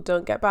if people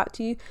don't get back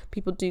to you.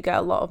 People do get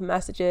a lot of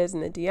messages in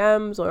the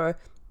DMs, or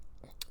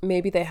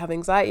maybe they have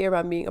anxiety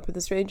around meeting up with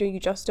a stranger. You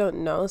just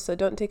don't know, so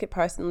don't take it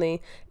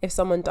personally if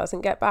someone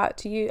doesn't get back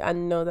to you,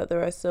 and know that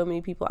there are so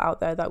many people out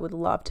there that would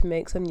love to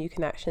make some new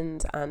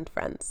connections and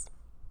friends.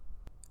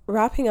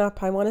 Wrapping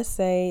up, I want to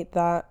say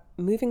that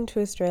moving to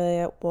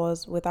Australia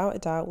was without a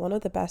doubt one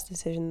of the best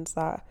decisions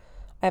that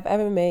I've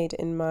ever made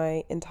in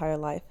my entire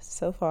life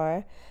so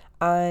far,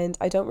 and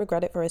I don't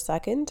regret it for a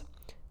second.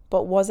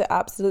 But was it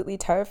absolutely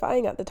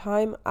terrifying at the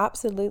time?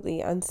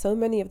 Absolutely. And so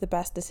many of the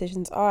best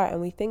decisions are.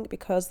 And we think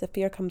because the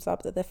fear comes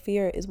up that the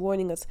fear is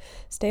warning us,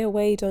 stay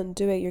away, don't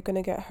do it, you're going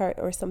to get hurt,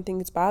 or something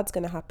bad's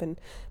going to happen.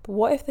 But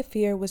what if the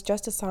fear was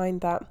just a sign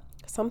that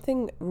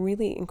something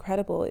really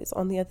incredible is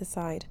on the other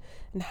side?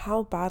 And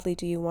how badly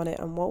do you want it?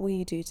 And what will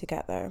you do to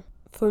get there?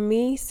 For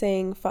me,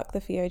 saying fuck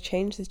the fear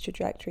changed the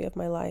trajectory of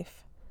my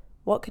life.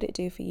 What could it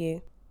do for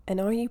you? And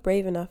are you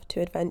brave enough to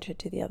adventure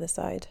to the other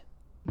side?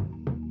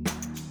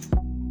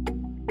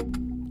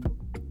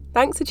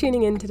 Thanks for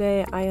tuning in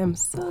today. I am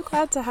so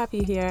glad to have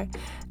you here.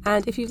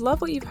 And if you love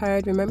what you've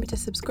heard, remember to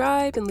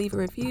subscribe and leave a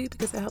review,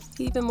 because it helps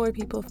even more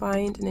people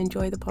find and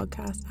enjoy the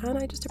podcast. And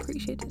I just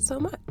appreciate it so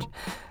much.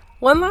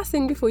 One last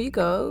thing before you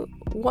go.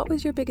 What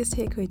was your biggest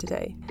takeaway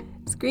today?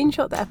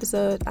 Screenshot the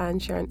episode and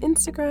share on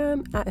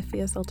Instagram at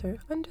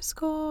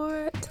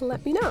 @AfiaSalter_ to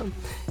let me know.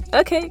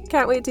 Okay,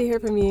 can't wait to hear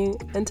from you.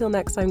 Until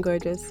next time,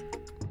 gorgeous.